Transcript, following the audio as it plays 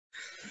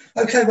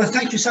Okay, well,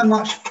 thank you so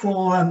much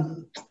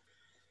for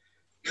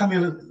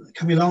coming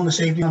along this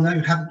evening. I know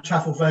you haven't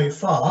travelled very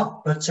far,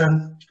 but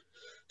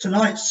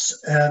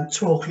tonight's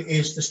talk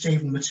is the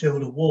Stephen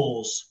Matilda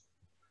Wars,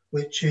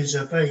 which is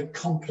a very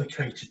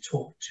complicated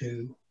talk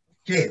to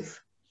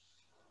give.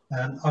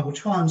 I will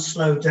try and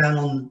slow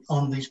down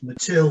on these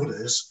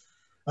Matildas.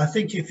 I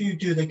think if you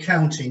do the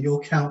counting, you'll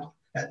count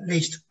at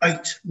least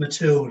 8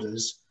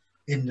 Matildas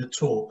in the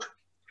talk.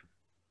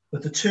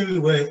 But the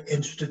two we're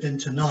interested in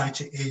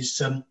tonight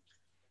is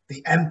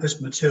the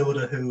Empress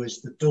Matilda, who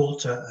is the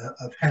daughter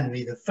of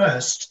Henry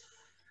I,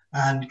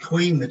 and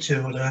Queen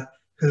Matilda,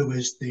 who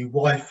is the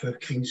wife of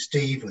King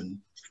Stephen.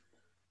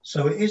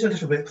 So it is a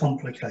little bit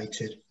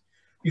complicated.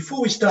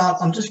 Before we start,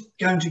 I'm just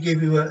going to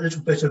give you a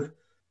little bit of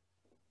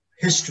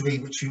history,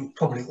 which you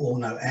probably all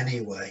know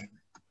anyway.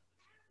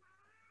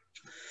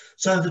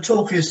 So the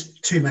talk is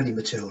Too Many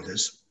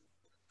Matildas.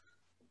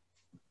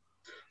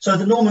 So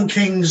the Norman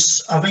kings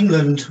of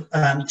England,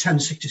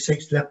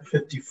 1066 to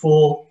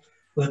 1154,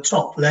 were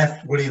top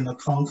left, William the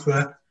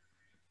Conqueror,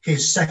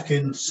 his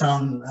second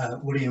son,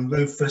 William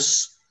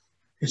Rufus,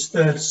 his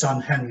third son,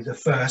 Henry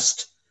I,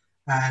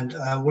 and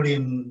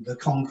William the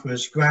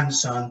Conqueror's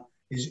grandson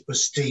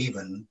was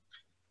Stephen.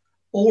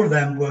 All of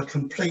them were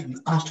complete and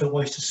utter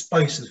waste of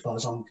space as far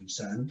as I'm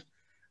concerned.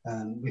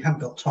 We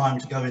haven't got time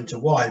to go into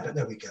why, but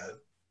there we go.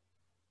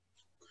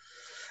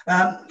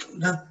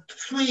 The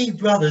 3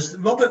 brothers,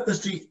 Robert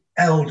was the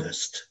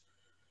eldest,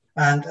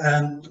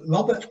 and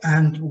Robert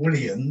and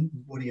William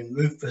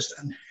Rufus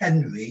and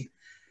Henry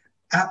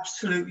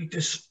absolutely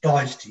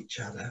despised each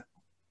other.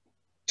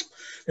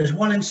 There's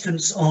one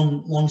instance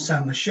on Mont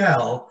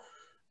Saint-Michel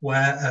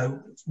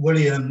where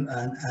William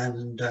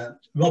and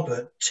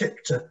Robert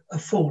tipped a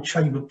full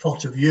chamber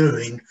pot of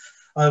urine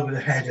over the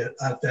head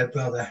of their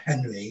brother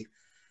Henry,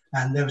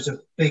 and there was a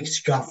big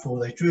scuffle.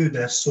 They drew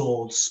their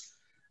swords,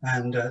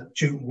 and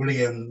Duke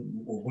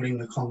William, or William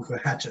the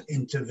Conqueror, had to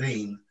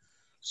intervene.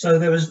 So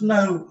there was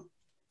no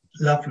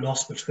love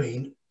lost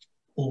between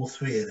all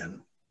 3 of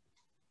them.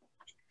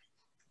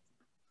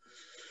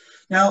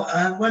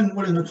 Now, when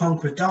William the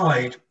Conqueror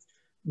died,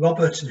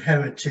 Robert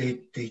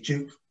inherited the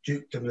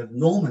dukedom of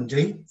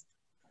Normandy.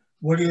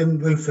 William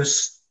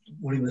Rufus,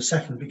 William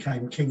II,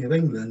 became King of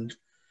England.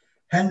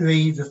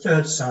 Henry, the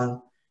 3rd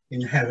son,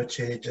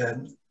 inherited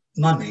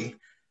money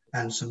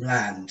and some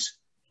land,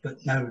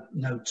 but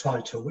no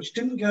title, which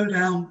didn't go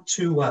down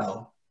too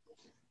well.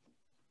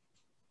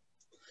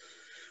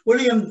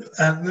 William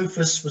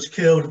Rufus was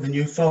killed in the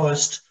New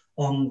Forest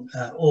on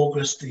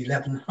August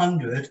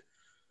 1100.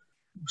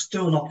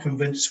 Still not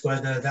convinced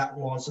whether that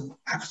was an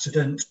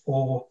accident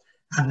or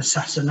an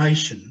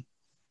assassination.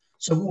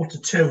 So Walter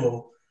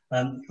Tyrrell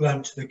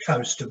rode to the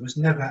coast and was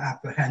never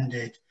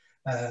apprehended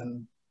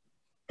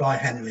by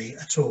Henry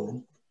at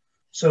all.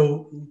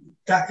 So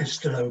that is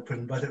still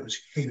open, whether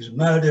he was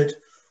murdered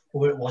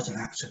or it was an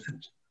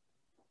accident.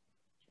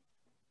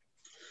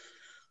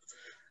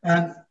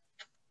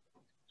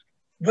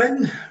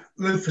 When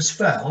Rufus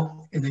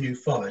fell in the New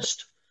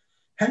Forest,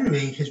 Henry,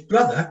 his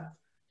brother,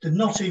 did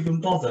not even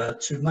bother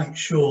to make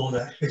sure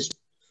that his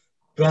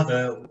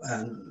brother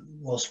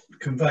was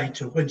conveyed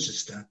to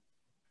Winchester.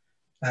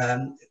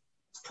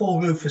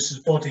 Poor Rufus's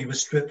body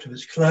was stripped of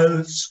its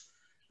clothes,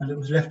 and it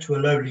was left to a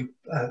lowly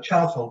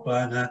charcoal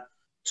burner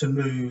to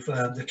move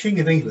the King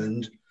of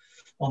England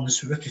on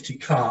this rickety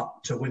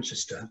cart to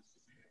Winchester.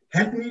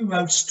 Henry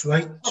rode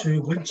straight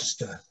to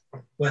Winchester,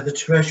 where the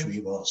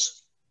treasury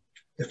was,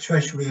 the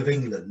Treasury of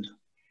England.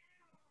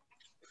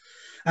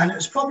 And it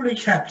was probably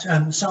kept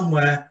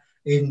somewhere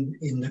in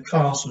the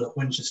castle at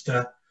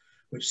Winchester,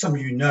 which some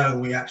of you know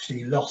we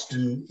actually lost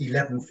in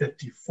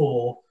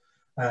 1154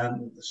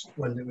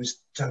 when it was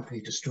totally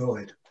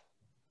destroyed.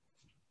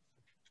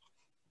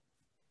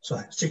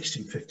 Sorry,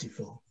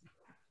 1654.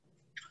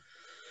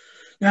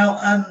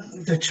 Now,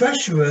 the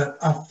treasurer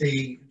of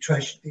the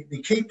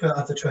keeper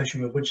of the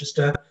Treasury of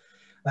Winchester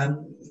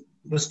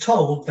was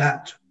told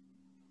that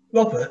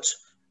Robert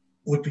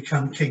would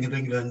become King of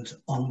England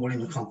on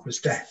William the Conqueror's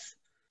death.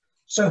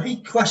 So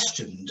he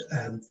questioned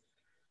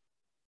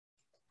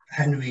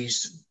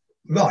Henry's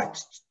right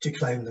to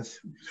claim the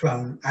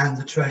throne and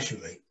the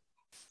treasury.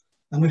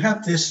 And we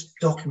have this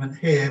document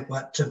here,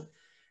 but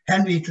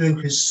Henry drew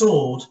his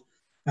sword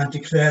and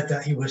declared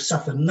that he would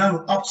suffer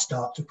no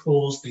upstart to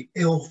cause the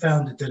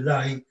ill-founded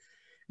delay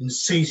in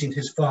seizing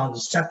his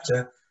father's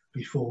sceptre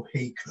before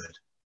he could.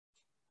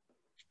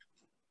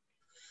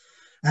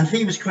 And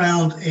he was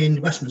crowned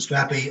in Westminster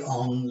Abbey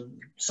on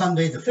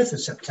Sunday, the 5th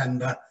of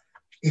September,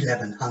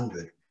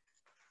 1100.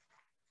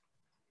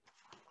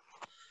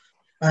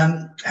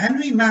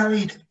 Henry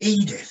married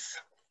Edith.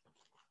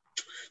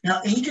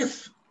 Now,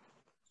 Edith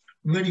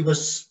really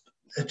was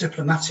a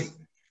diplomatic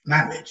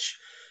marriage,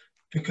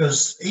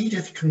 because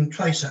Edith can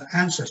trace her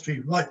ancestry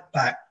right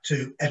back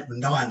to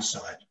Edmund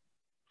Ironside.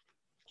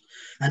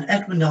 And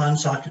Edmund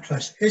Ironside could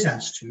trace his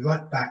ancestry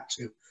right back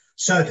to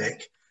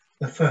Cerdic,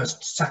 the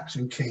first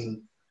Saxon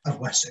king of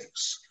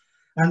Wessex.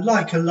 And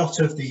like a lot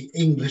of the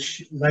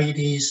English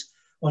ladies,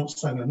 once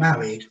they were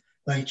married,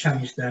 they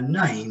changed their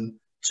name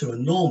to a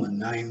Norman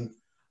name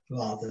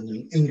rather than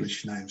an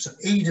English name. So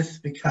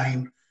Edith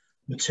became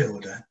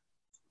Matilda,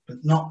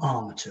 but not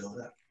our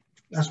Matilda.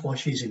 That's why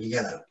she's in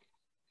yellow.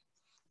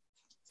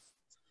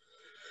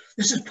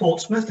 This is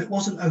Portsmouth. It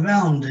wasn't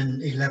around in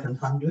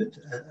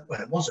 1100.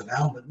 Well, it was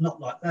around, but not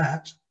like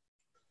that.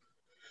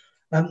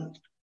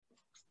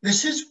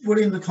 This is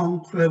William the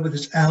Conqueror with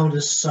his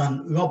eldest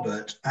son,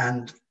 Robert,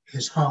 and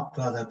his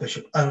half-brother,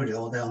 Bishop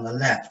Odile, there on the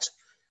left.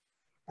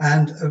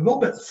 And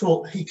Robert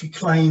thought he could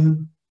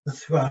claim the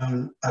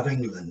throne of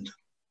England.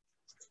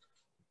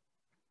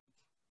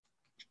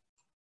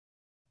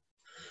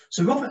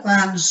 So Robert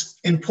lands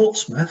in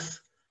Portsmouth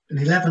in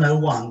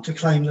 1101 to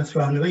claim the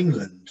throne of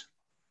England.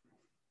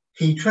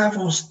 He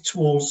travels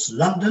towards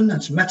London and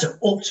is met at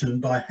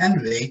Alton by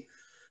Henry,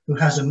 who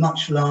has a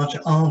much larger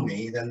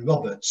army than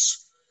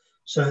Robert's.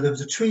 So there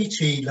was a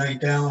treaty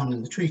laid down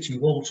in the Treaty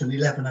of Alton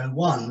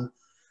 1101,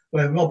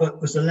 where Robert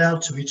was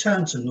allowed to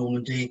return to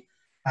Normandy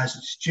as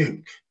its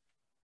Duke,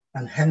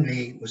 and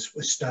Henry was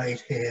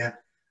stayed here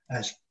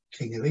as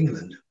King of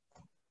England.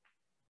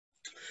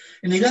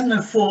 In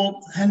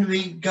 1104,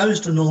 Henry goes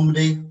to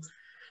Normandy,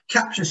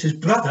 captures his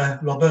brother,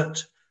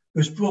 Robert, who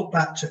was brought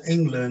back to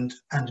England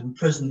and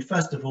imprisoned,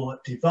 first of all,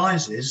 at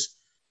Devizes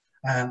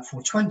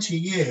for 20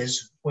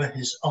 years, where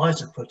his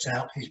eyes are put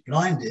out, he's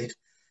blinded,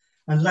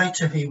 and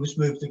later he was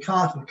moved to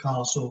Cardiff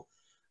Castle,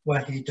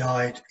 where he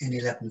died in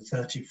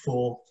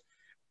 1134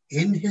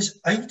 in his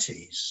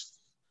 80s.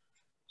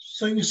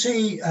 So you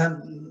see,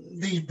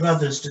 these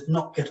brothers did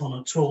not get on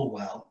at all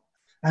well,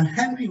 and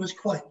Henry was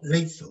quite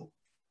lethal.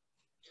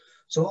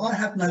 So I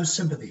have no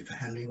sympathy for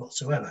Henry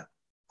whatsoever.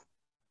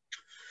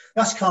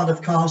 That's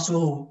Cardiff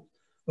Castle,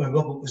 where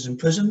Robert was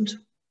imprisoned.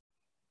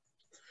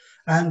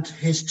 And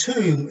his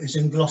tomb is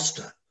in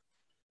Gloucester.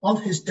 On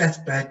his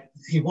deathbed,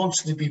 he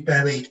wanted to be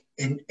buried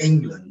in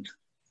England.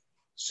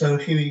 So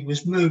he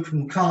was moved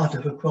from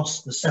Cardiff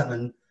across the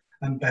Severn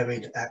and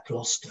buried at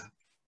Gloucester.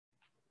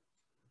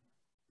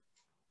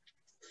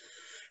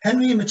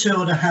 Henry and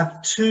Matilda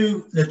have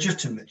two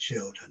legitimate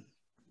children.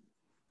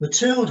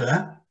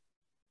 Matilda,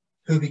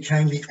 who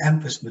became the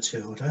Empress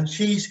Matilda,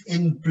 she's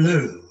in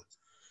blue.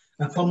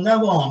 And from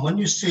now on, when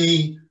you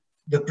see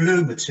the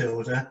blue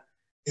Matilda,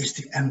 is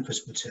the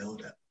Empress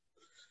Matilda.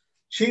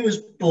 She was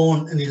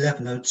born in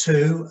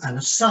 1102, and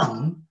a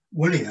son,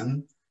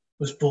 William,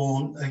 was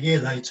born a year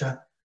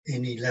later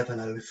in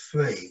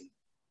 1103.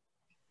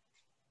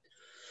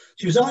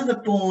 She was either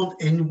born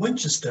in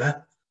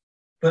Winchester,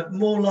 but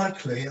more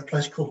likely a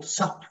place called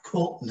Sutton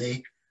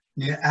Courtenay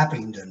near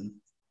Abingdon.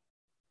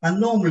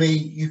 And normally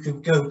you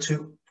could go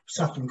to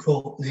Sutton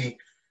Courtenay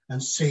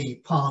and see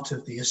part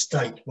of the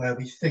estate where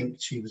we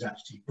think she was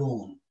actually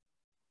born.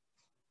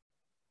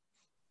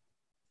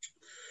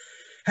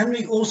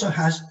 Henry also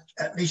has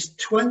at least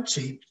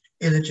 20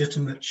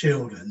 illegitimate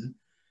children,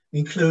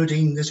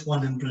 including this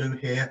one in blue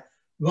here,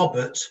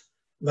 Robert,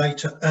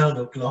 later Earl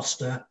of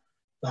Gloucester,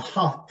 the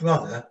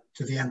half-brother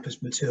to the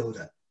Empress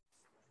Matilda.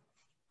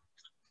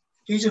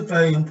 He's a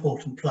very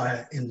important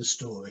player in the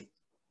story.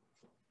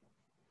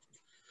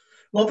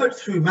 Robert,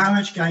 through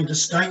marriage, gained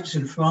estates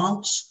in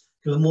France,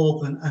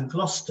 Glamorgan and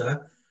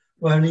Gloucester,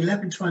 where in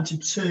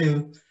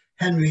 1122,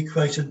 Henry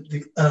created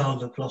the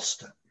Earl of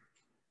Gloucester.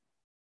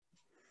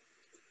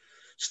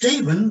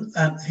 Stephen,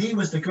 he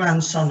was the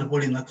grandson of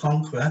William the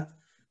Conqueror.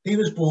 He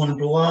was born in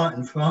Blois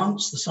in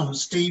France, the son of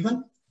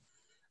Stephen,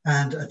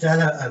 and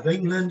Adela of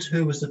England,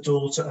 who was the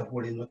daughter of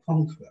William the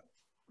Conqueror.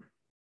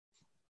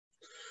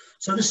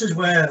 So this is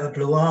where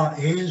Blois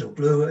is, or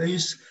Blois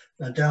is,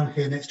 down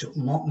here next to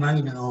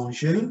Maine and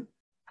Anjou.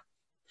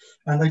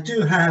 And they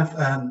do have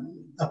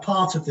a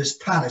part of this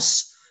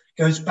palace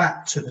goes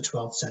back to the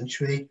 12th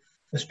century,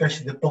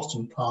 especially the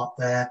bottom part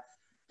there.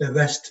 The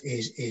rest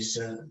is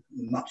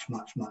much,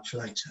 much, much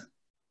later.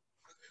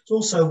 It's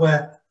also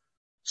where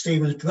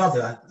Stephen's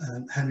brother,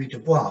 Henry de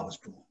Bois, was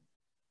born.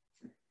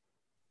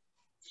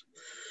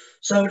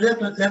 So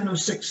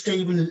 1106,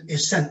 Stephen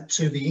is sent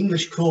to the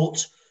English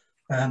court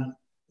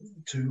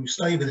to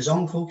stay with his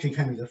uncle, King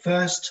Henry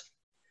I.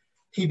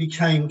 He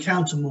became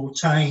Count of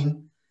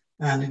Mortain,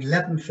 and in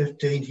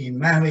 1115 he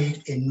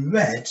married in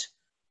red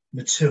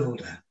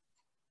Matilda.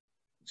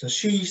 So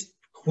she's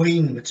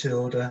Queen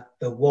Matilda,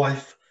 the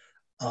wife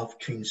of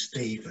King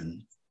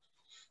Stephen.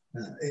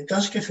 It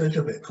does get a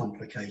little bit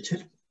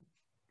complicated.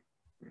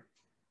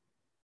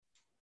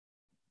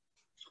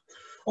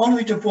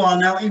 Henri de Bois,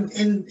 now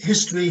in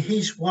history,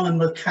 he's one of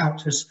the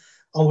characters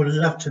I would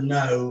love to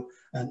know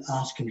and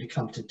ask him to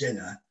come to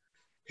dinner.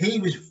 He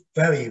was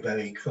very,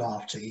 very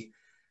crafty,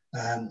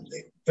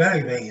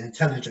 very, very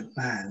intelligent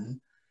man,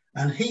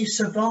 and he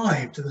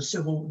survived the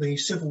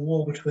civil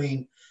war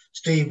between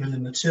Stephen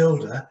and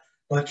Matilda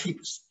by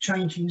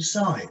changing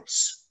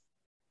sides,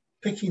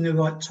 picking the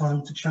right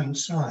time to change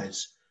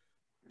sides.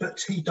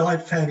 But he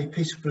died fairly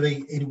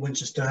peacefully in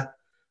Winchester,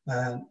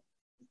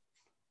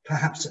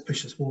 perhaps at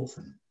Bishop's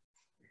Waltham.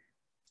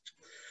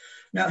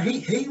 Now,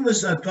 he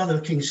was a brother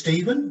of King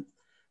Stephen.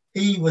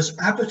 He was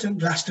abbot of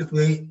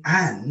Glastonbury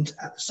and,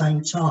 at the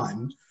same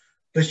time,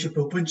 Bishop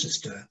of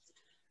Winchester.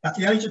 At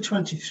the age of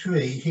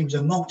 23, he was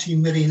a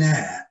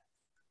multi-millionaire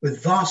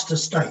with vast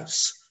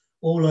estates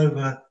all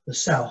over the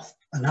south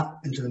and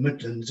up into the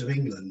Midlands of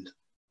England.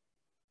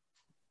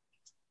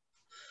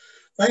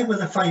 They were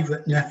the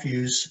favourite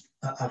nephews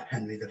of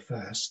Henry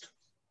I.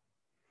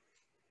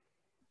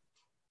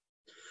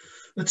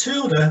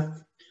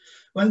 Matilda,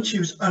 when she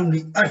was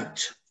only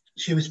 8,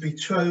 she was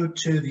betrothed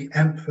to the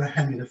Emperor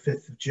Henry V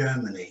of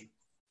Germany.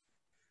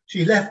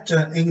 She left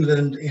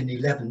England in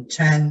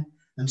 1110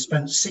 and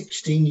spent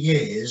 16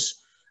 years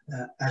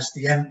as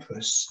the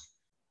Empress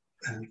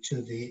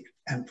to the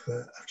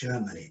Emperor of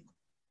Germany.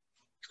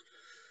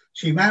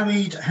 She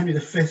married Henry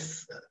V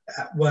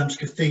at Worms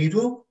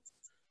Cathedral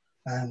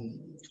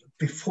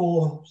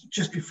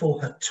just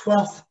before her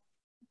 12th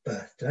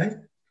birthday.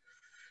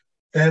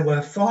 There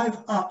were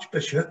 5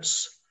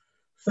 archbishops,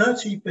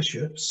 30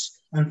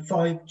 bishops and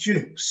 5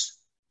 dukes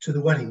to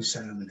the wedding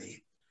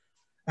ceremony.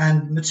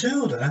 And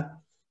Matilda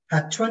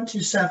had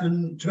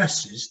 27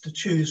 dresses to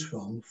choose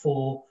from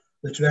for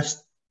the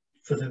dress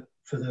for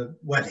the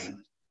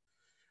wedding.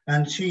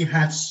 And she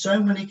had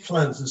so many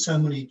clothes and so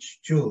many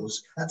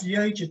jewels. At the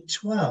age of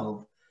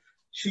 12,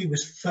 she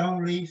was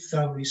thoroughly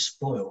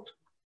spoiled.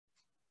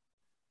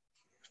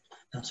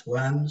 That's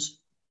Worms.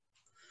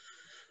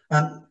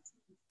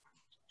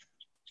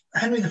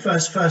 Henry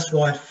I's first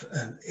wife,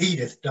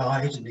 Edith,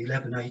 died in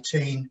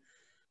 1118,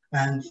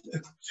 and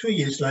 3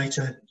 years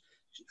later,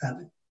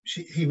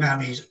 he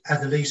marries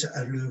Adeliza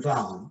of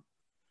Louvain.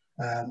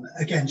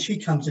 Again, she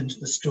comes into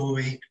the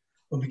story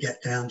when we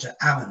get down to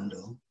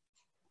Arundel.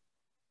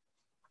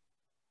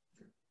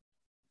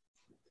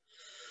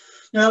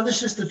 Now,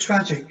 this is the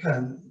tragic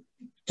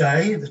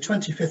day, the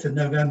 25th of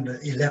November,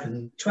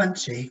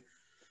 1120.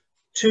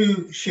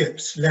 2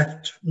 ships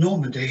left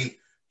Normandy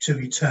to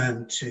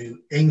return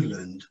to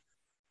England.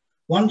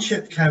 One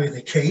ship carried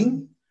the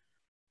king,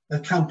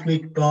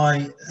 accompanied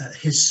by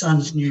his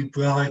son's new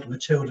bride,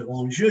 Matilda of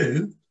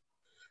Anjou.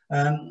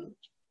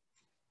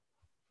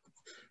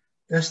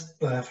 There's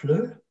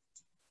Barfleur,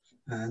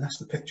 and that's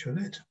the picture of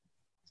it.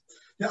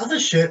 The other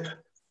ship,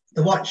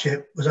 the white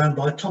ship, was owned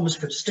by Thomas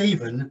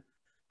Fitzstephen,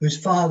 whose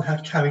father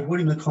had carried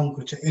William the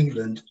Conqueror to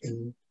England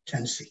in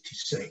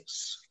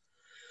 1066.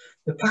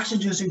 The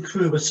passengers and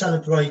crew were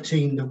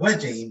celebrating the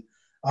wedding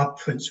of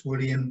Prince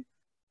William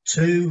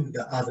to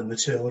the other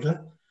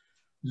Matilda.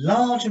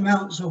 Large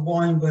amounts of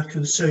wine were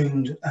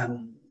consumed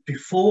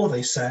before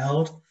they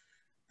sailed,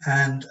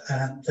 and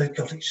they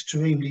got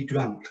extremely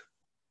drunk.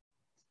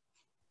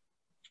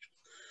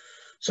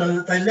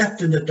 So they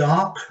left in the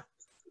dark,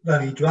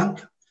 very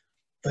drunk.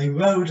 They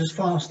rowed as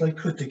fast as they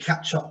could to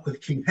catch up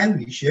with King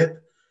Henry's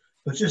ship,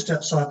 but just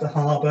outside the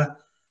harbour,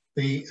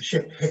 the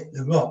ship hit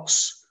the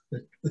rocks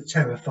with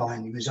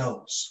terrifying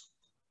results.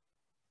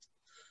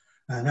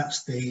 And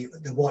that's the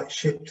White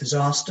Ship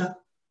disaster,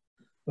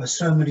 where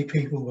so many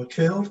people were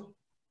killed.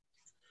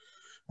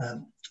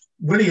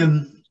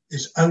 William,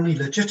 his only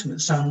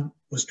legitimate son,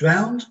 was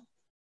drowned,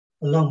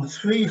 along with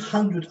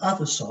 300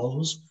 other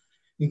souls,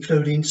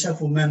 including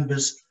several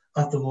members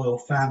of the royal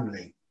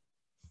family.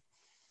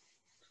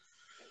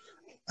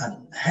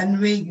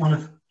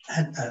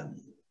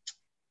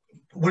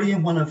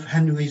 William, one of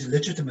Henry's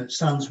legitimate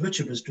sons,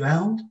 Richard, was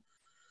drowned.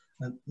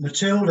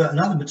 Matilda,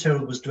 another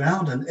Matilda, was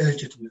drowned, an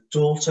illegitimate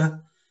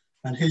daughter,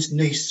 and his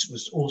niece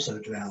was also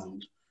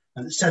drowned.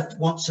 And it said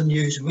once the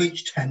news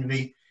reached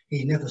Henry,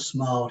 he never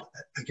smiled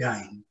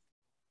again.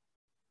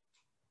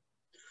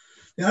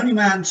 The only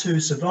man to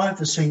survive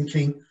the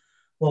sinking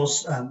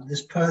was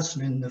this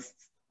person in the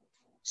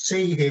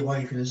sea here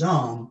waving his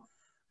arm.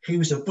 He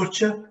was a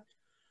butcher,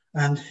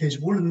 and his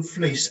woolen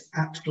fleece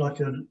acted like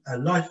a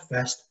life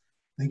vest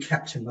and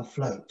kept him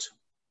afloat.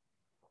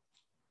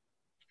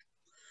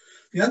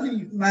 The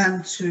only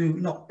man to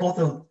not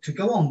bother to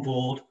go on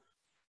board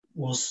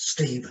was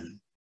Stephen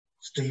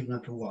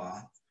of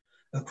Blois.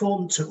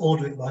 According to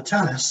Orderic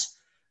Vitalis,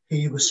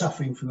 he was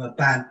suffering from a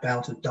bad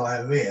bout of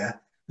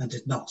diarrhea and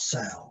did not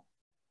sail.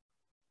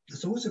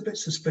 It's always a bit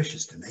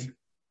suspicious to me.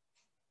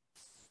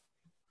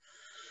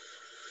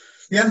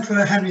 The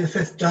Emperor Henry V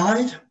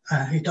died.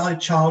 He died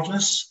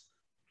childless.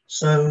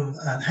 So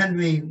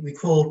Henry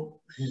recalled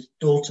his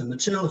daughter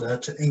Matilda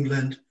to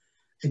England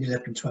in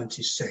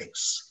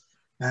 1126.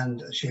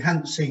 And she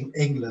hadn't seen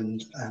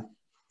England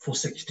for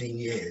 16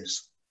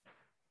 years.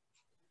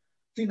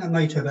 I think that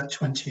made her about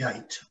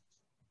 28.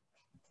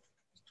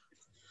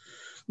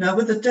 Now,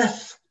 with the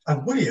death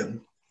of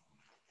William,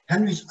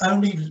 Henry's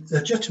only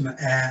legitimate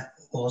heir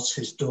was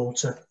his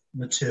daughter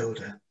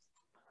Matilda.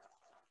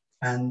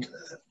 And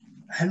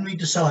Henry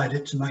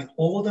decided to make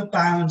all the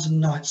barons and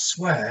knights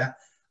swear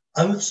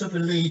oaths of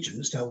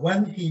allegiance that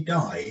when he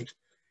died,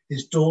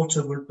 his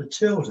daughter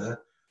Matilda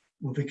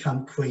would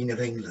become Queen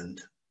of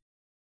England.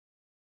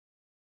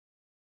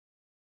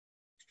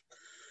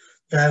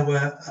 There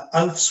were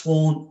oaths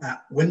sworn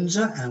at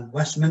Windsor and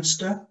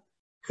Westminster,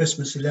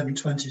 Christmas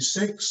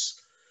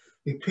 1126,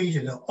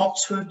 repeated at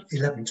Oxford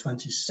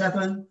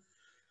 1127,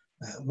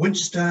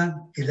 Winchester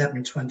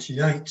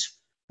 1128,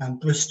 and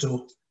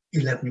Bristol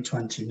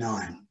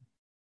 1129.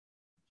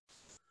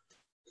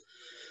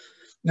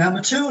 Now,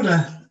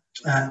 Matilda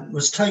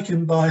was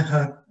taken by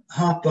her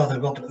half-brother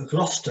Robert of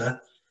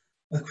Gloucester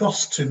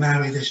across to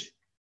marry this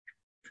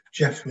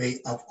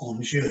Geoffrey of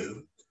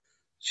Anjou.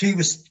 She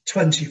was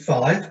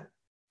 25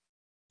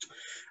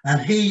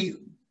 and he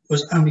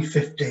was only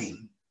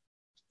 15.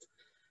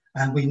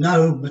 And we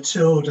know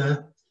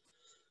Matilda,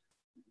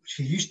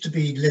 she used to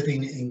be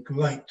living in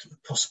great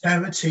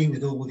prosperity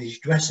with all these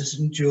dresses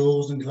and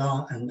jewels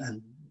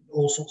and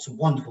all sorts of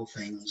wonderful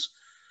things.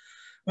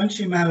 When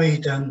she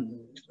married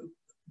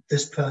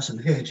this person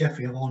here,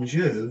 Geoffrey of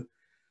Anjou,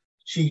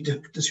 she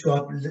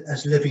described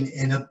as living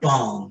in a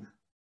barn.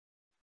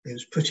 It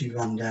was pretty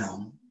run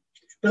down.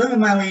 But they were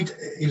married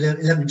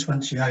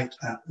 1128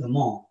 at Le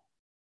Mans.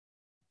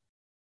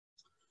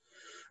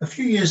 A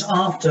few years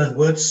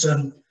afterwards,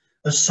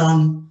 a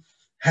son,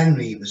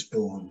 Henry, was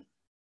born.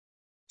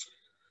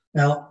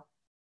 Now,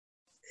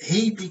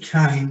 he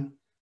became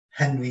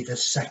Henry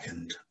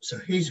II, so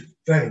he's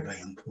very, very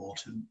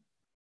important.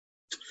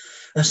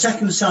 A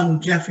second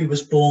son, Geoffrey,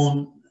 was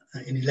born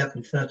in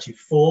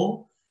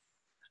 1134,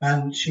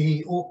 and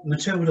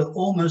Matilda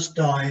almost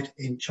died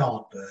in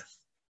childbirth.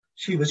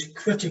 She was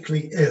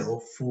critically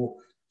ill for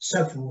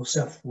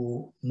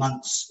several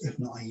months, if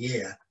not a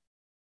year.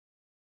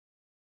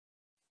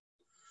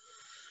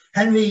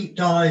 Henry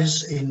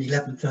dies in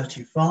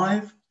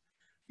 1135.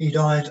 He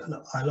died,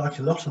 I like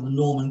a lot of the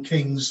Norman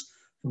kings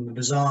from the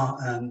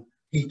bazaar,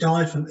 he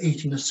died from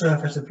eating a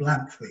surfeit of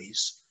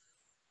lampreys.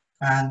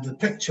 And the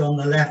picture on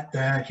the left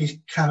there, he's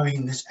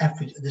carrying this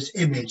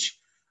image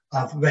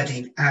of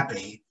Reading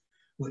Abbey,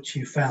 which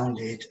he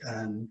founded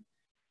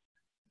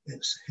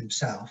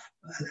himself.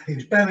 He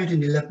was buried in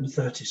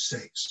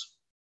 1136.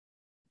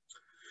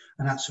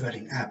 And that's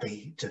Reading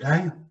Abbey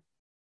today.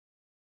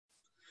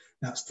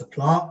 That's the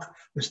plaque.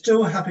 We're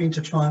still having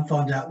to try and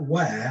find out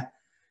where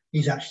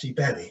he's actually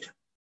buried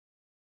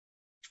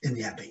in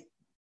the Abbey.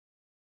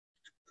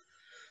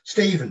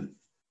 Stephen,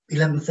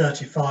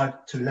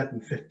 1135 to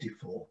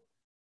 1154.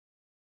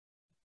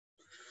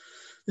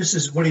 This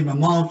is William of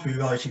Malmesbury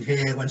writing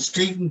here. When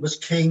Stephen was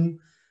king,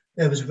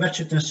 there was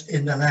wretchedness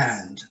in the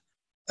land.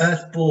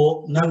 Earth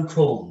bore no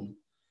corn.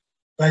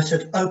 They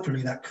said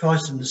openly that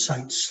Christ and the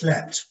saints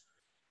slept.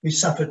 We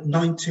suffered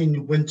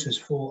 19 winters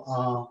for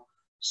our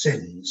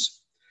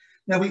sins.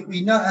 Now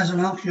we know, as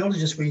an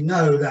archaeologist, we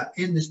know that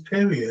in this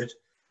period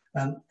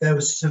there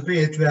was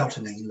severe drought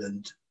in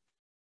England.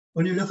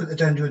 When you look at the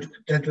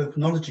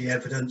dendrochronology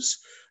evidence,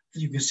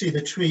 you can see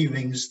the tree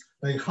rings,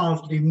 they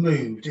hardly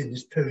moved in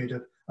this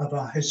period of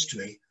our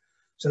history.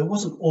 So it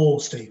wasn't all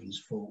Stephen's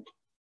fault.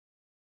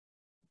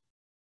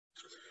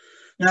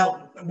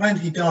 Now, when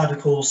he died, of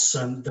course,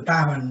 the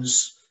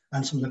barons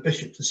and some of the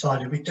bishops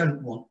decided we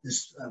don't want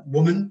this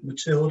woman,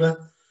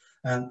 Matilda,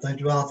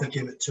 they'd rather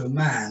give it to a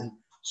man,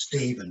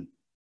 Stephen.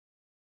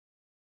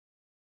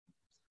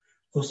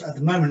 Of course, at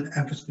the moment,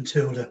 Empress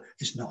Matilda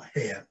is not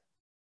here.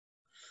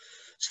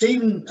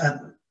 Stephen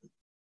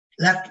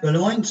left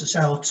Boulogne to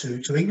sail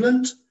to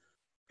England,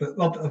 but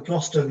Robert of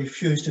Gloucester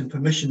refused him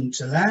permission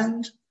to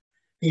land.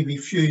 He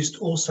refused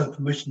also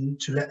permission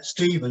to let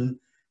Stephen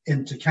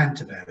into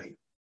Canterbury.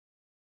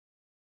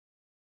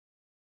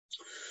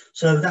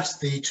 So that's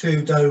the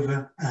two,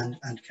 Dover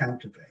and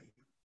Canterbury.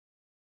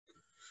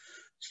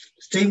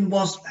 Stephen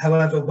was,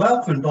 however,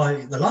 welcomed by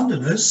the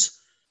Londoners,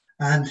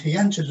 and he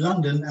entered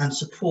London, and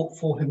support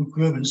for him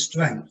grew in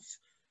strength,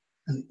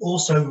 and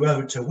also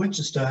rode to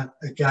Winchester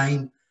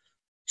again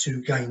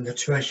to gain the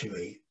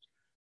treasury.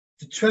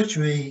 The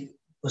treasury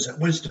was at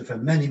Winchester for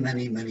many,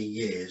 many, many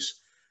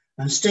years,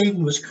 and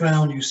Stephen was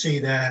crowned, you see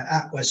there,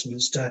 at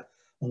Westminster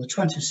on the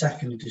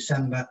 22nd of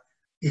December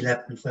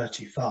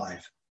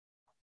 1135.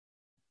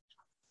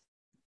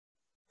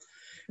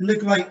 In the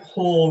Great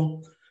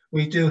Hall,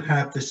 we do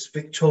have this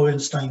Victorian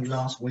stained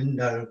glass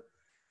window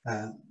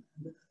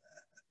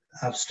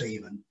of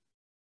Stephen.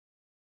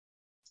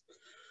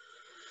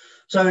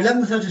 So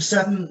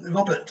 1137,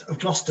 Robert of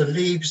Gloucester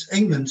leaves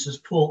England to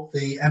support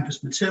the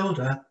Empress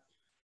Matilda,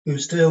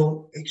 who's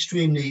still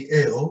extremely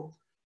ill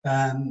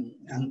and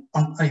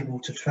unable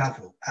to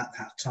travel at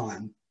that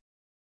time.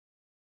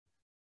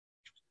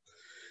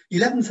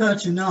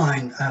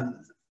 1139,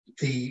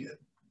 the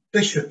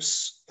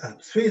bishops,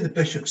 three of the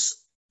bishops,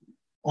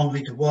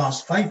 Henri de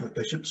Bois' favourite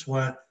bishops,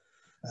 were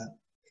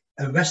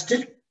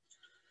arrested.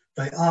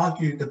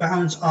 The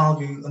barons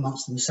argue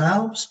amongst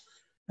themselves,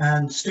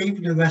 and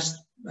Stephen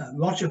arrests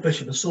Roger,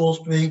 Bishop of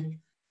Salisbury,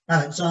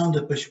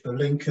 Alexander, Bishop of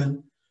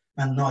Lincoln,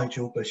 and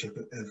Nigel, Bishop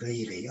of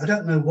Ely. I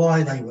don't know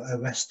why they were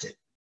arrested.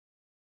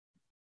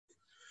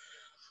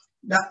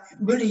 That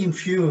really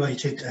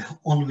infuriated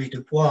Henri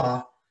de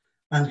Bois,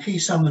 and he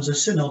summons a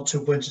synod to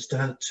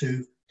Winchester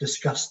to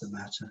discuss the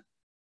matter.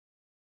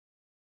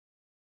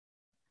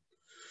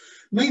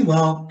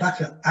 Meanwhile, back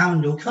at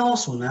Arundel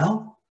Castle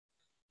now,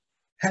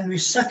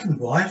 Henry's second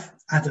wife,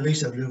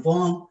 Adelisa of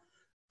Louvain,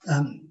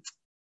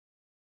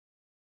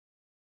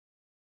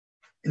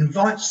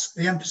 invites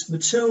the Empress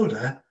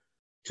Matilda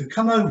to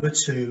come over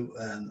to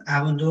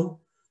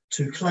Arundel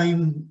to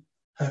claim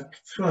her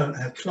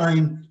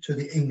claim to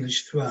the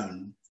English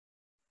throne.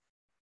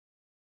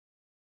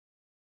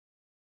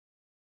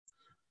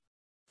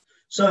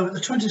 So the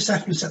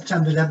 22nd of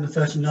September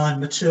 1139,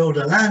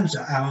 Matilda lands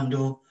at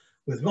Arundel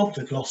with Robert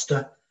of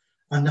Gloucester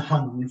and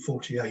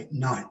 148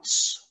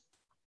 knights.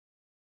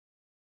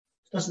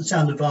 Doesn't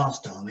sound a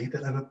vast army,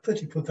 but they were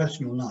pretty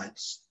professional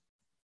knights.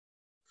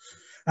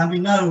 And we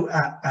know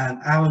at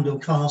Arundel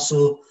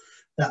Castle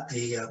that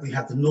we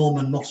have the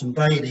Norman Motte and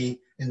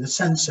Bailey in the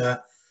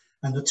centre,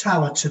 and the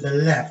tower to the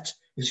left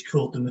is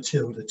called the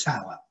Matilda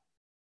Tower,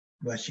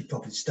 where she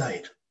probably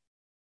stayed.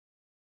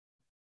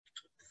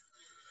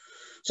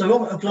 So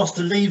Robert of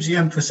Gloucester leaves the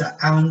Empress at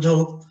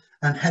Arundel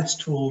and heads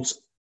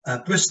towards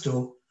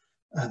Bristol,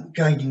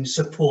 gaining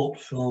support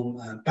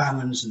from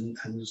barons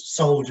and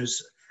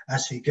soldiers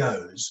as he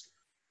goes.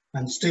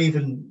 And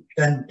Stephen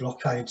then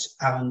blockades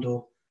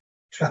Arundel,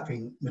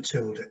 trapping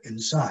Matilda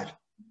inside.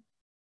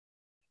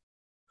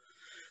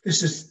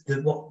 This is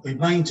what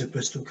remains of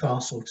Bristol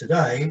Castle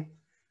today,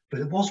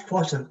 but it was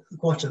quite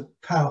a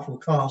powerful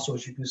castle,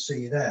 as you can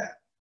see there.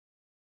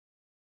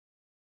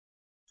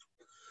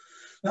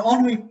 Now,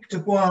 Henri de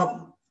Bois,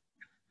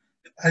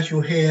 as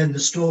you'll hear in the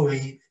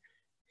story,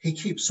 he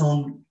keeps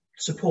on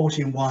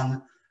supporting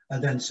one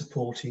and then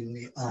supporting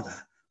the other.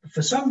 But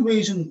for some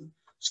reason,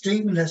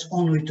 Stephen lets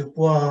Henri de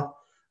Bois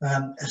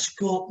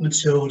escort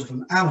Matilda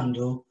from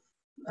Arundel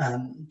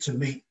to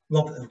meet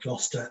Robert of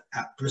Gloucester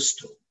at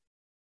Bristol.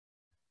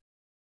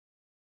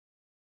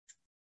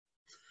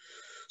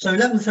 So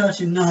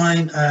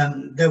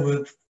 1139, there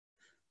were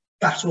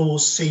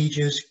battles,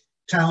 sieges,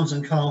 towns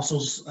and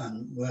castles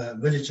where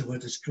villages were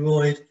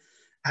destroyed,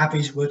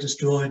 abbeys were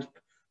destroyed,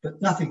 but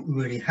nothing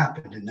really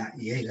happened in that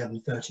year,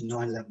 1139,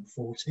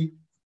 1140.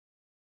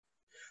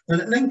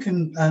 Then at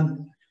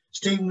Lincoln,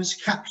 Stephen was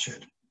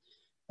captured.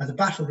 At the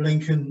Battle of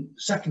Lincoln,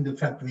 2nd of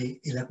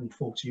February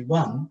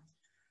 1141,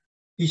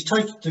 he's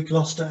taken to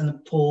Gloucester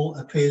and Paul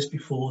appears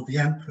before the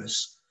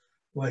Empress,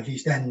 where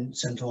he's then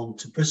sent on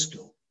to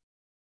Bristol.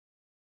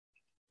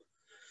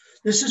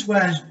 This is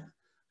where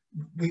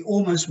we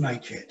almost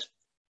make it.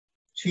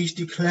 She's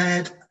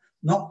declared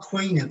not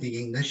Queen of the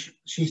English,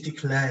 she's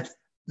declared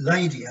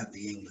Lady of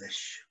the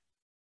English,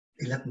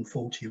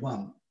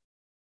 1141.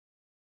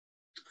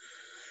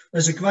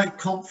 There's a great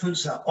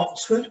conference at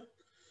Oxford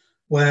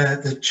where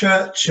the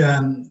church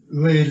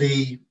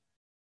really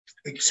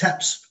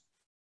accepts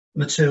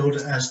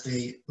Matilda as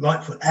the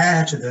rightful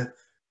heir to the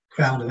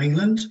crown of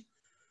England.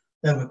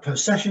 There were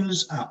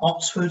processions at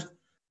Oxford,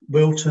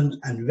 Wilton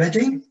and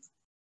Reading.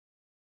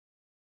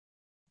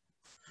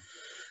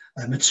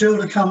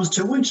 Matilda comes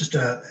to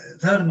Winchester,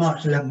 3rd of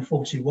March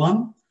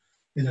 1141,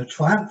 in a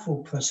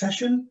triumphal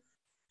procession.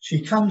 She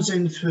comes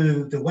in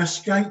through the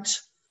West Gate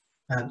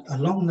and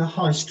along the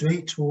High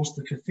Street towards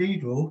the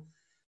cathedral,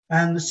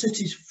 and the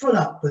city's full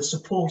up with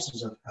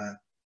supporters of her.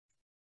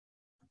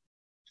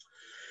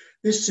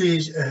 This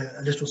is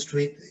a little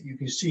street that you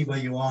can see where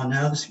you are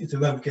now. This is the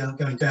road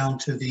going down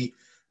to the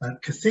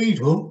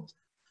cathedral.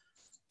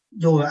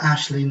 Laura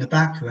Ashley in the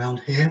background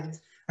here.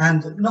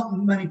 And not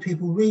many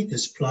people read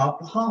this plaque,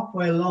 but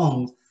halfway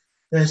along,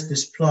 there's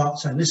this plaque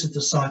saying this is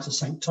the site of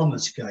St.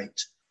 Thomas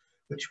Gate,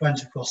 which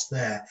went across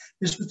there.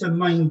 This was the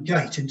main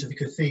gate into the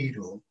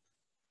cathedral.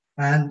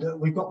 And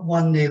we've got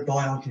one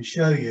nearby I can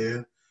show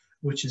you,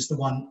 which is the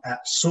one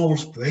at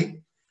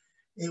Salisbury.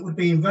 It would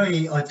be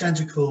very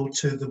identical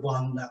to the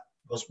one that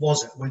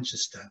was at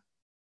Winchester.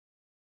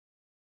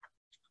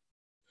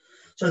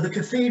 So the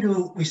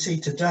cathedral we see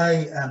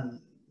today,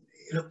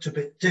 it looked a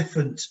bit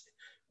different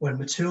when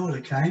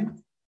Matilda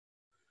came.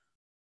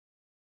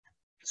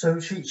 So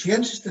she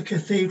enters the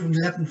cathedral in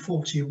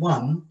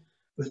 1141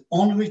 with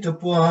Henri de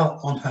Bois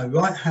on her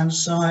right-hand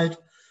side,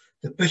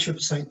 the Bishop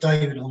of St.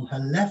 David on her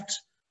left.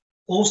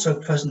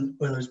 Also present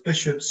were those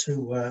bishops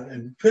who were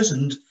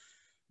imprisoned,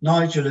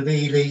 Nigel of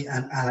Ely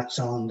and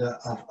Alexander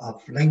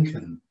of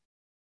Lincoln.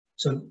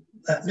 So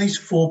at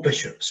least 4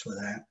 bishops were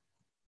there.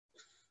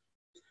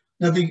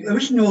 Now the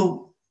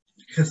original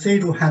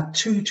cathedral had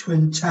 2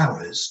 twin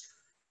towers,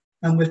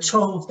 and we're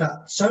told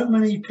that so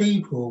many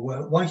people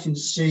were waiting to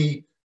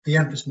see the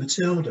Empress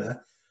Matilda,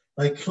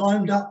 they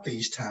climbed up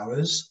these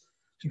towers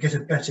to get a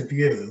better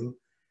view,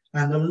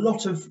 and a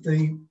lot of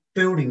the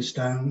building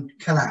stone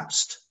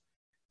collapsed.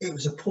 It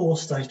was a poor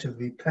state of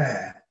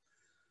repair.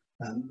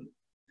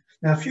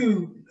 Now, if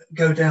you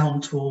go down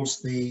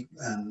towards the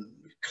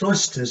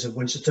cloisters of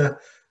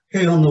Winchester,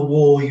 here on the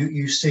wall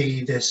you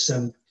see this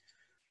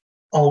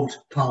old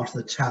part of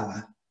the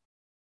tower.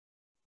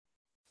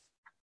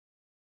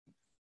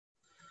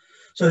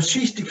 So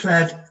she's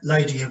declared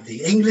Lady of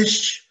the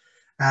English,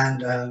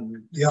 and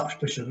the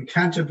Archbishop of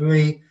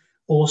Canterbury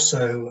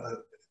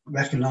also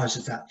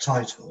recognises that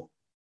title.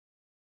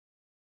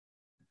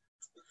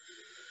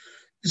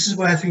 This is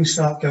where things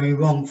start going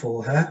wrong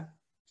for her.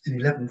 In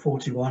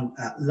 1141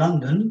 at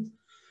London,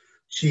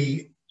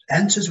 she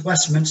enters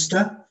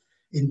Westminster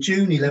in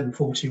June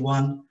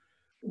 1141,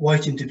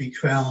 waiting to be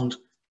crowned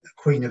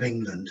Queen of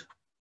England.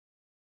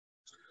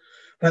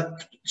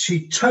 But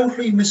she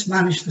totally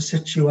mismanaged the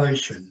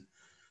situation.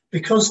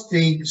 Because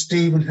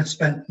Stephen had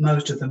spent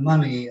most of the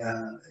money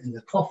in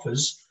the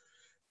coffers,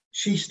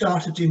 she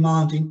started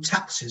demanding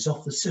taxes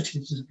off the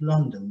citizens of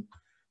London,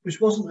 which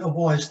wasn't a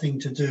wise thing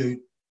to do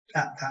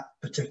at that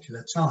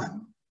particular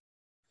time.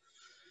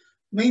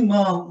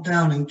 Meanwhile,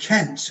 down in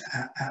Kent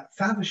at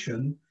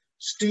Faversham,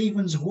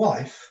 Stephen's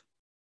wife,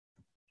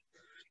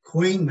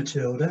 Queen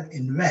Matilda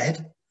in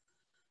red,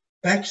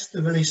 begs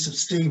the release of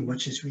Stephen,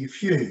 which is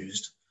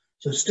refused.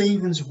 So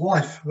Stephen's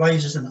wife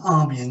raises an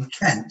army in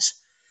Kent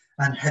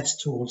and heads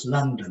towards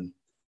London.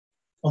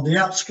 On the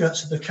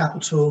outskirts of the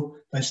capital,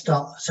 they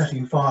start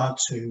setting fire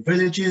to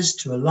villages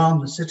to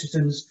alarm the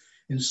citizens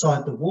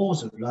inside the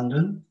walls of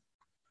London,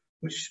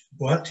 which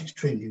worked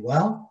extremely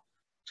well.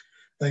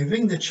 They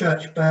ring the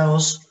church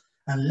bells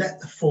and let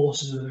the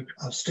forces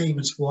of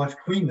Stephen's wife,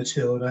 Queen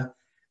Matilda,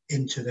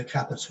 into the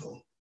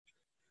capital.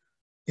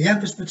 The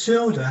Empress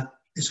Matilda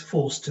is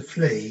forced to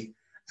flee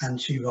and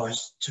she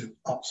rides to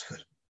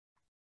Oxford.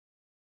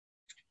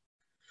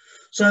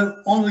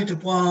 So Henri de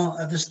Bois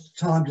at this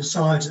time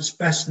decides it's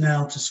best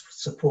now to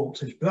support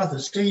his brother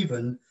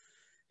Stephen.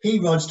 He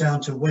rides down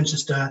to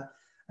Winchester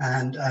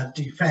and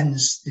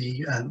defends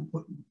the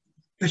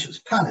Bishop's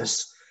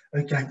Palace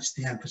against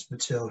the Empress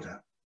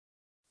Matilda.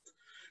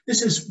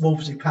 This is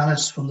Wolvesey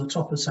Palace from the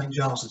top of St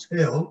Giles's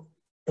Hill,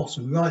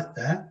 bottom right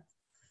there.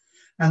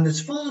 And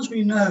as far as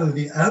we know,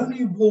 the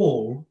only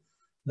wall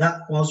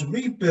that was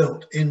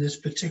rebuilt in this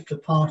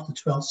particular part of the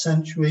 12th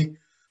century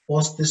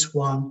was this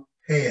one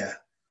here,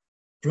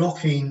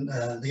 blocking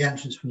the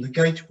entrance from the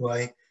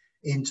gateway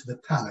into the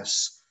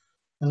palace.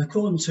 And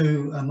according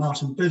to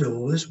Martin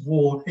Biddle, this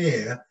wall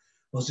here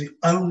was the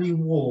only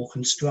wall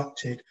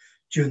constructed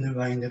during the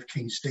reign of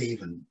King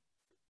Stephen.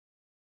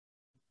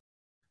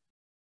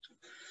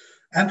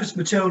 Empress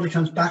Matilda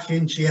comes back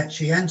in,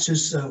 she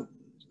enters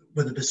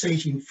with a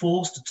besieging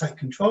force to take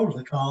control of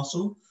the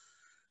castle.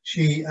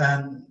 She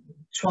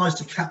tries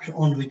to capture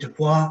Henri de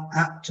Bois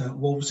at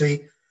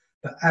Wolvesey,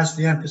 but as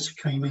the Empress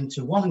came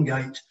into one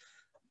gate,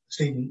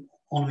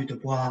 Henri de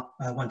Bois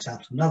went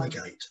out another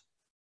gate.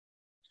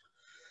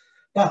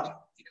 But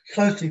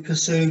closely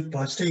pursued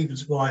by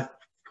Stephen's wife,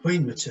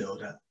 Queen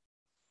Matilda.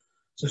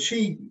 So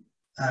she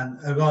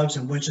arrives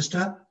in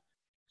Winchester.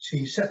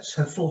 She sets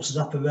her forces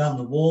up around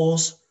the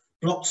walls,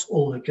 blocks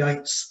all the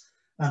gates,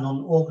 and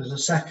on August the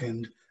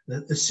 2nd,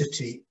 the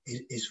city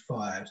is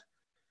fired.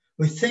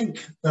 We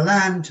think the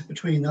land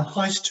between the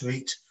High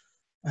Street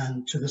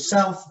and to the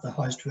south of the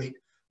High Street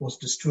was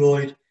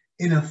destroyed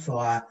in a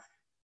fire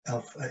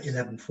of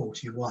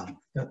 1141,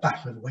 the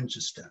Battle of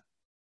Winchester.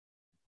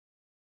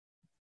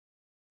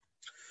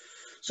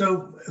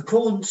 So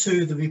according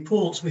to the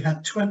reports, we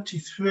had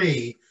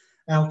 23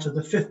 out of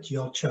the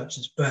 50-odd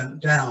churches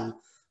burnt down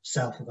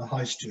south of the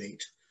High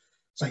Street.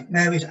 St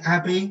Mary's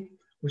Abbey,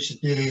 which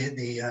is near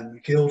the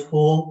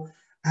Guildhall,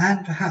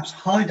 and perhaps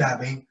Hyde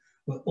Abbey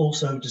were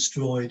also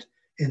destroyed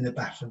in the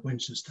Battle of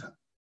Winchester.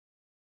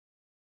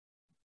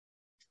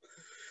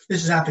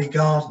 This is Abbey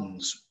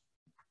Gardens.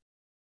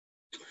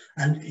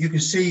 And you can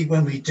see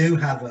when we do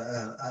have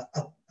a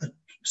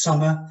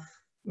summer,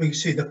 we can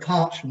see the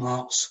parch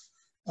marks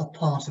of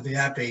part of the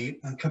Abbey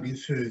coming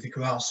through the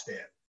grass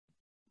here.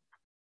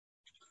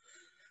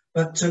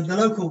 But the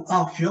local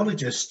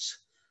archaeologists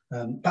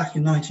back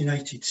in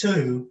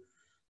 1982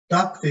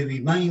 dug the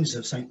remains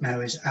of St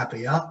Mary's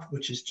Abbey up,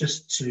 which is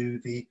just to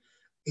the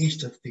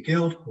east of the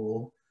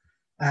Guildhall,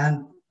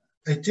 and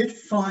they did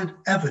find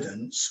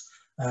evidence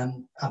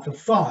of a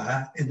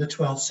fire in the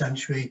 12th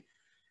century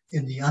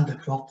in the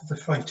undercroft of the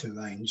Freighter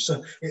range.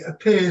 So it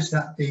appears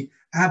that the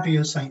Abbey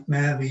of St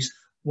Mary's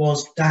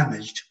was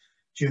damaged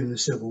during the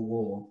Civil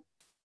War.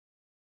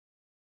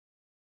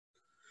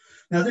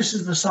 Now this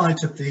is the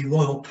site of the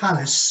Royal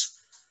Palace,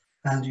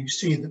 and you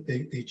see that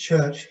the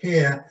church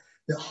here,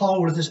 the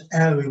whole of this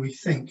area we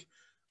think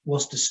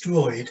was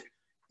destroyed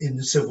in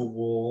the Civil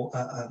War,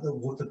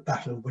 the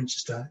Battle of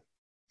Winchester,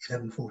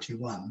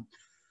 1141.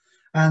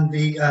 And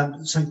the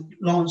St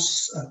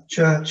Lawrence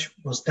Church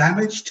was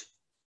damaged,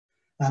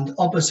 and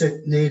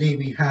opposite nearly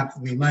we have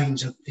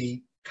remains of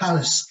the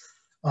palace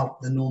of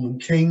the Norman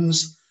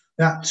kings.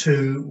 That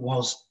too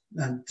was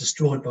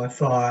destroyed by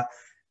fire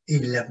in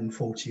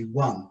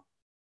 1141.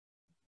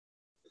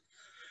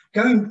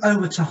 Going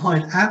over to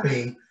Hyde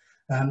Abbey,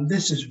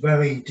 this is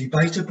very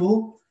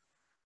debatable.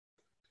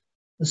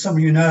 As some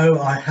of you know,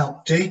 I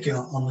helped dig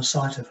on the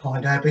site of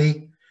Hyde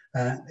Abbey.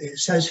 It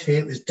says here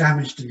it was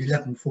damaged in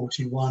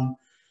 1141.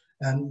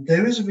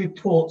 There is a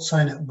report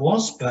saying it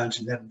was burnt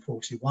in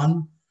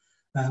 1141,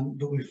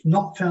 but we've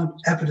not found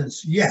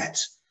evidence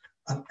yet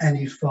of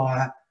any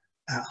fire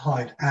at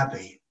Hyde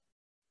Abbey.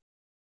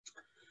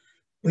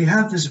 We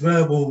have this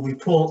verbal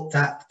report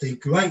that the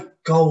great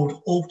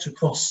gold altar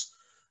cross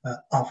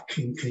of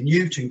King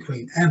Canute and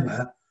Queen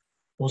Emma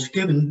was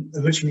given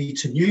originally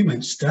to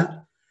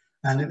Newminster,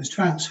 and it was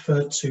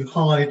transferred to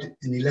Hyde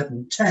in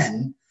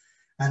 1110,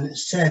 and it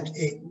said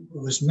it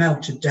was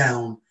melted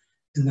down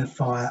in the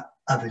fire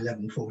of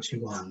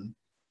 1141.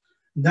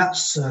 And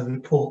that's a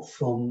report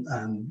from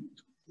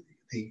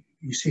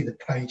you see the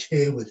page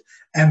here with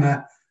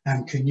Emma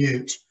and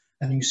Canute,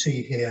 and you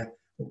see here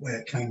where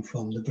it came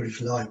from, the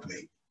British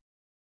Library.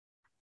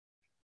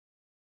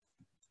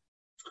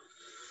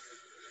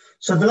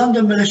 So the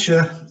London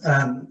militia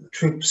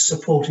troops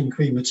supporting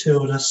Queen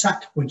Matilda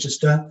sacked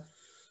Winchester.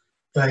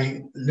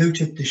 They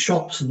looted the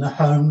shops and the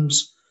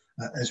homes,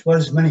 as well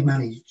as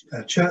many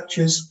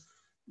churches.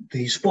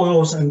 The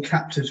spoils and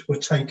captives were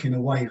taken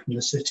away from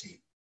the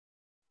city.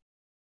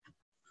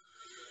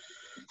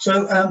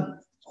 So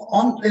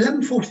on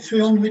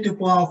 1143 Henri de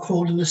Bois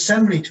called an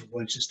assembly to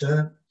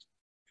Winchester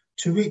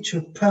to reach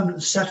a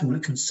permanent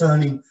settlement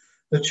concerning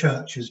the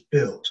churches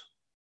built,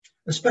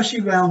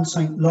 especially around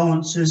St.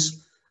 Lawrence's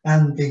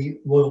and the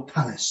Royal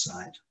Palace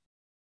site.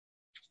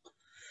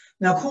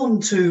 Now,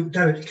 according to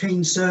Derek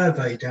Keen's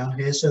survey down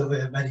here,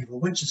 survey of medieval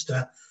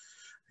Winchester,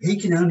 he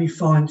can only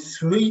find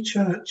 3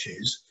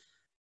 churches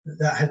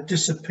that had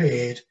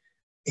disappeared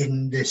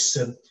in this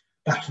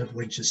Battle of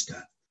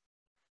Winchester.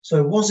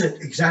 So was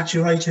it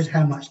exaggerated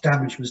how much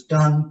damage was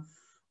done,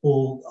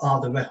 or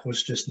are the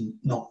records just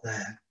not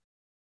there?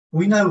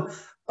 We know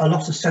a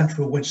lot of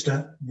central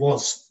Winchester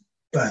was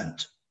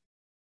burnt.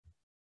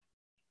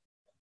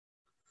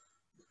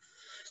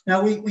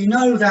 Now we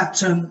know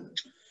that,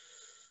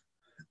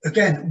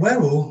 again,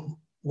 Werrell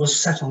was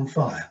set on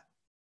fire.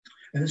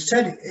 And it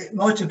said it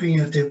might have been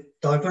a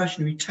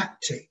diversionary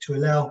tactic to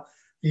allow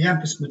the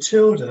Empress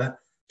Matilda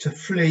to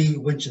flee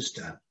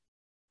Winchester.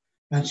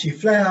 And she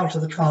fled out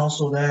of the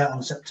castle there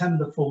on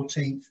September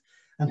 14th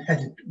and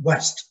headed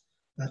west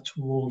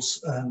towards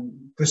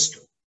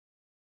Bristol.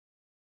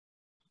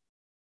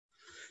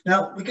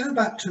 Now, we go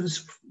back to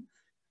this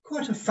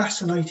quite a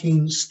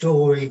fascinating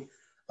story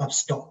of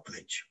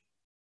Stockbridge.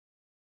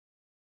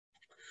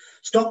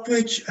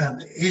 Stockbridge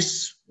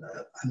is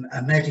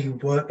a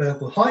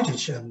medieval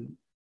heritage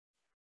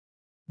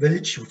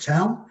village or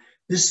town.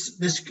 This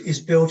is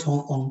built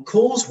on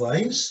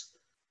causeways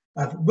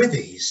of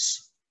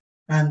withies,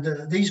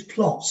 and these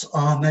plots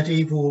are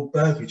medieval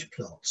burgage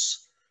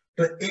plots.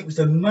 But it was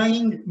the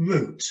main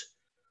route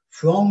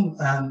from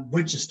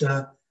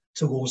Winchester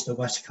towards the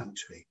West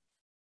Country.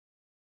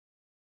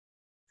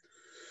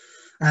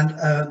 And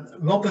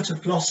Robert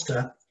of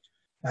Gloucester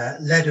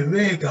led a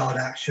rearguard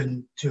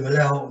action to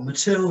allow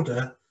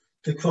Matilda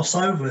to cross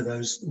over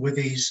those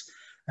withies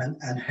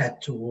and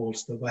head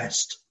towards the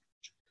west.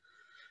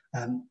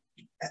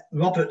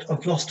 Robert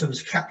of Gloucester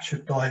was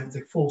captured by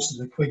the forces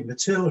of Queen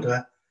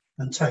Matilda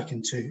and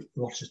taken to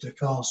Rochester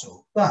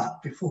Castle.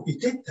 But before he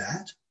did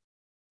that,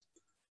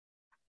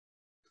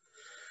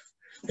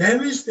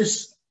 there is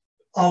this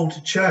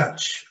old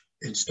church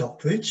in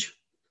Stockbridge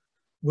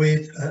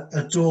with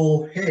a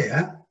door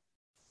here.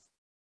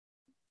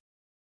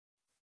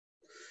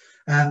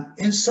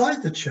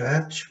 Inside the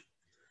church,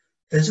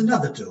 there's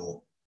another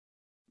door.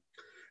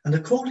 And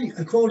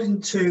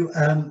according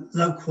to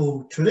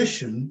local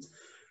tradition,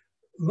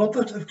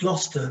 Robert of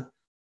Gloucester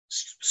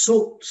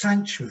sought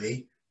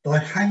sanctuary by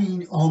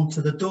hanging on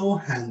to the door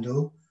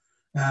handle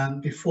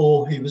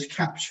before he was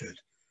captured.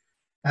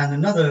 And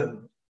another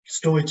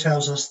story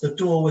tells us the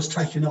door was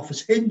taken off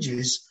its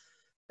hinges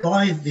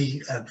by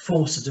the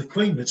forces of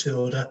Queen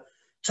Matilda,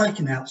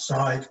 taken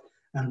outside,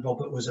 and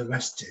Robert was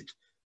arrested.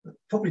 But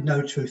probably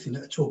no truth in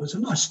it at all, but it's a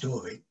nice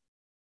story.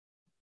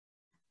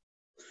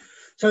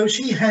 So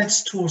she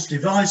heads towards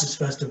Devizes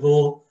first of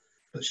all,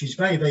 but she's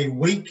very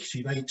weak,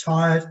 she's very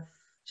tired.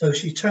 So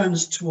she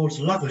turns towards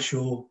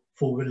Ludgershall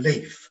for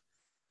relief.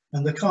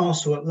 And the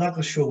castle at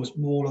Ludgershall was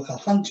more like a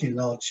hunting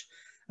lodge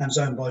and was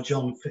owned by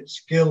John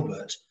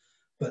Fitzgilbert.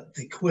 But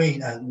the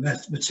Queen,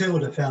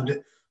 Matilda, found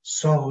it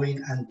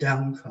sorrowing and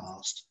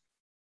downcast.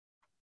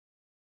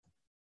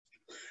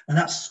 And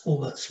that's all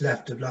that's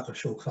left of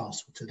Ludgershall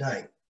Castle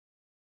today.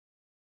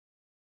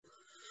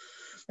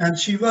 And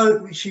she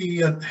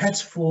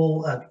heads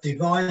for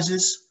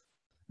Devizes,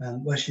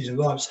 where she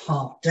arrives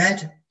half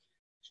dead.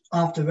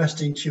 After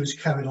resting, she was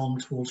carried on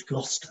towards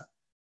Gloucester.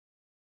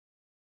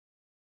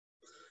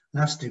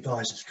 And that's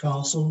Devizes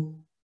Castle.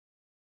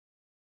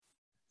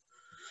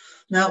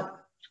 Now,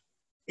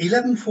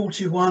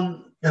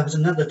 1141, there was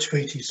another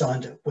treaty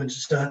signed at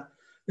Winchester.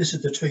 This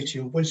is the Treaty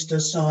of Winchester,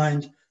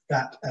 signed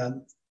that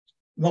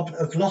Robert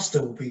of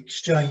Gloucester will be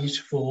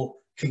exchanged for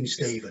King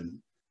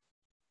Stephen.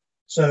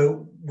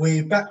 So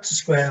we're back to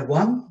square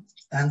one,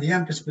 and the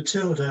Empress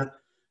Matilda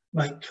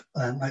makes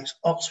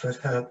Oxford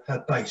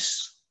her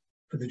base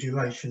for the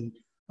duration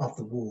of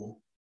the war.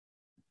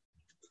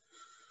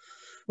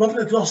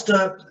 Robert of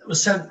Gloucester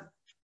was sent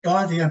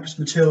by the Empress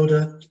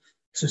Matilda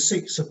to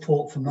seek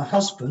support from her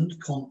husband,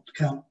 Count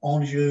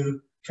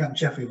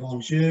Geoffrey of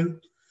Anjou.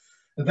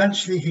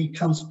 Eventually he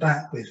comes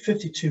back with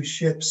 52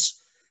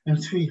 ships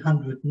and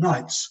 300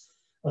 knights,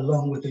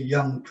 along with the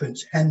young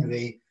Prince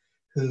Henry,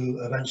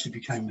 who eventually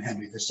became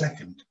Henry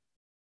II.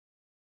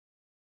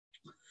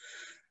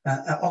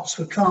 At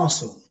Oxford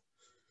Castle.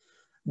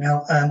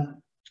 Now,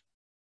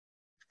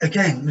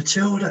 again,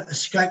 Matilda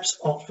escapes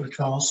Oxford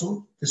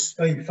Castle. This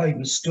very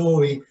famous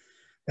story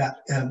that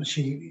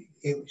she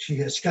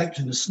escaped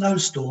in a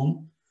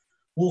snowstorm,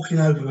 walking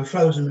over a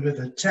frozen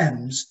river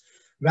Thames,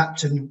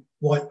 wrapped in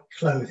white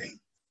clothing.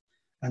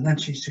 And then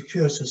she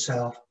secures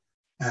herself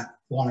at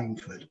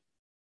Wallingford.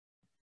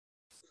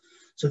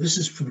 So this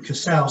is from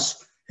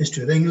Cassell's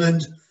History of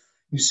England.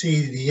 you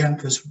see the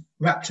Empress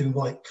wrapped in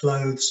white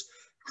clothes,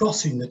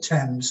 crossing the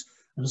Thames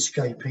and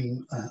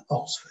escaping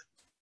Oxford.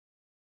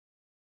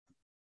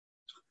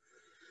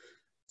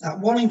 At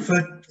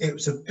Wallingford, it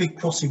was a big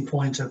crossing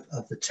point of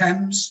the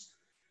Thames,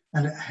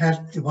 and it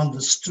had one of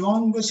the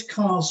strongest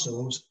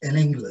castles in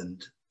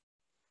England.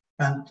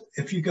 And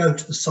if you go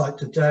to the site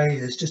today,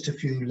 there's just a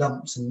few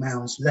lumps and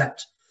mounds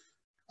left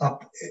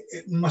up.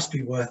 It must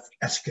be worth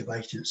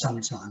excavating at some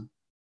time.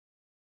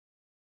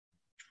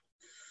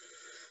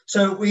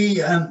 So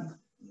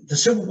the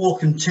Civil War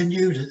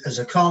continued as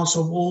a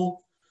castle war.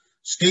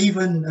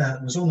 Stephen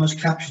was almost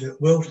captured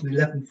at Wilton in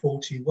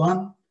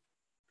 1141.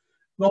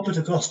 Robert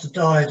of Gloucester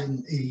died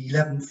in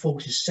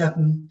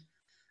 1147,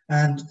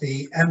 and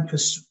the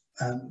Empress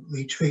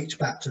retreats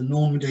back to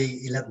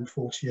Normandy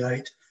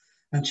 1148,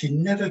 and she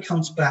never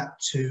comes back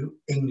to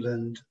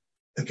England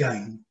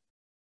again.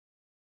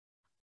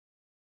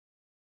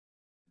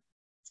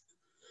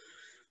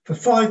 For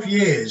 5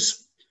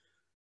 years,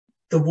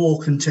 the war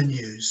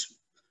continues.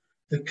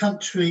 The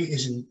country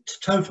is in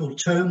total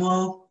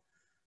turmoil.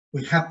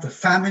 We have the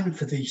famine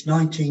for these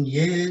 19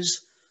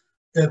 years.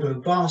 There were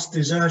vast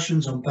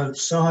desertions on both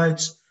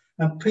sides,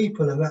 and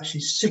people are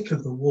actually sick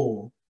of the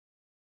war.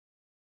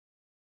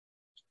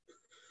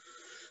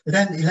 And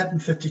then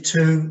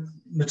 1152,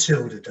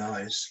 Matilda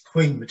dies,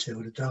 Queen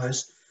Matilda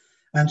dies,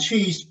 and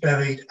she's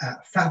buried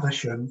at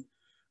Faversham,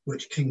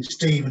 which King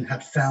Stephen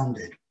had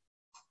founded.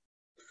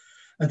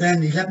 And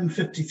then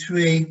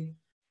 1153,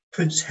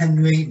 Prince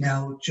Henry,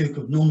 now Duke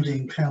of Normandy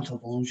and Count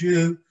of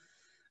Anjou,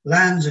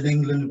 lands in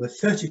England with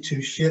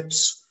 32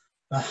 ships,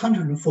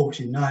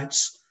 140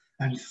 knights,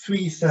 and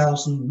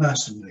 3,000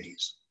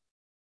 mercenaries.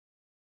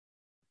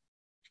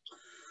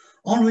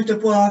 Henry de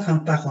Bois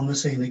comes back on the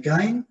scene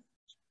again.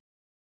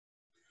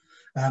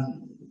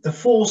 The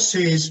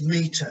forces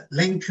meet at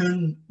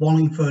Lincoln,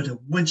 Wallingford and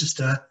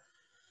Winchester.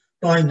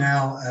 By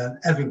now,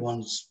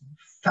 everyone's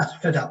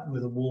fed up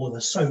with the war.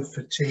 They're so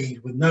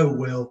fatigued with no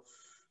will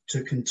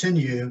to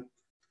continue.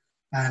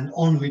 And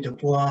Henry de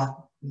Bois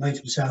made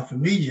himself a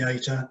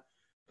mediator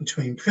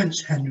between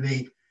Prince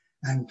Henry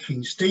and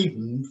King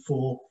Stephen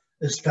for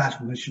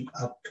establishment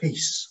of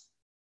peace.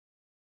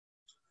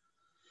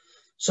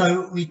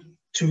 So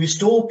to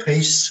restore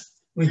peace,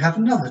 we have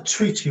another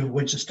Treaty of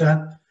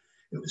Winchester.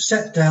 It was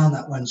set down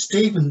that when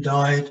Stephen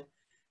died,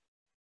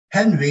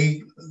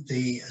 Henry,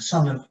 the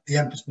son of the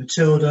Empress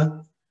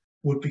Matilda,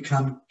 would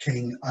become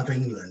King of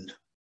England.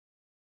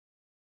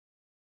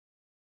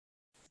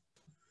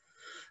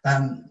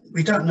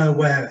 We don't know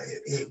where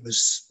it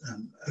was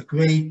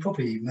agreed,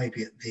 probably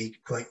maybe at the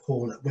Great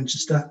Hall at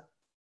Winchester.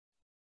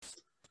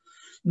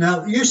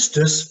 Now,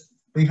 Eustace,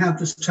 we have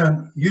this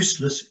term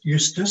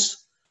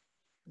Eustace,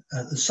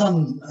 the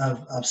son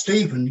of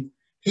Stephen.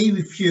 He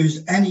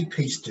refused any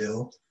peace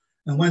deal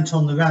and went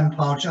on the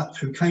rampage up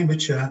through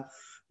Cambridgeshire,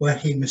 where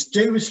he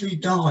mysteriously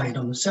died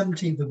on the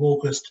 17th of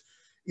August,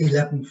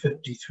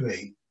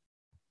 1153.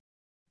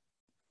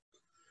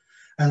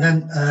 And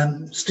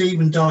then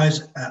Stephen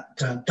dies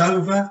at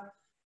Dover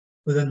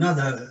with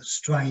another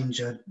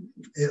strange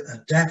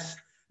death,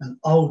 an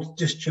old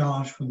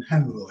discharge from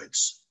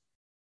hemorrhoids.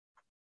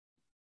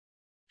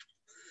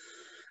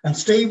 And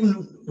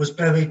Stephen was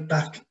buried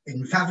back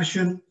in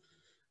Faversham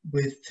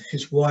with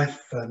his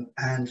wife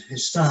and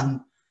his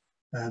son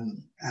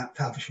at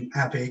Faversham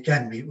Abbey.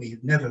 Again,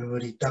 we've never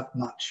really dug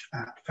much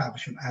at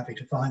Faversham Abbey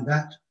to find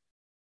that.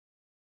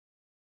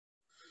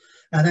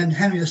 And then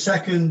Henry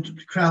II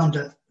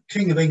crowned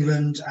King of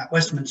England at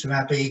Westminster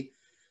Abbey,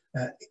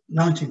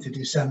 19th of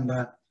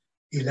December,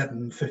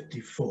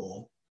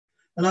 1154.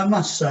 And I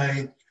must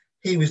say,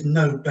 he was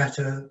no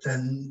better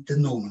than the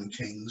Norman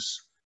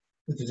kings.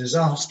 With the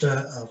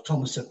disaster of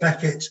Thomas of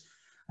Becket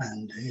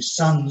and his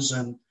sons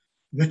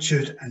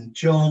Richard and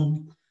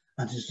John,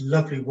 and his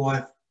lovely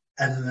wife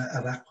Eleanor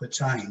of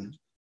Aquitaine.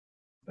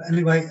 But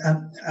anyway,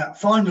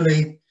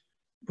 finally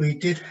we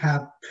did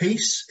have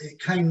peace. It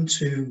came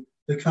to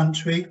the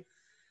country,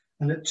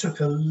 and it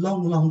took a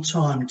long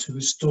time to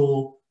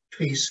restore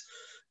peace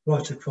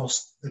right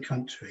across the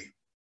country.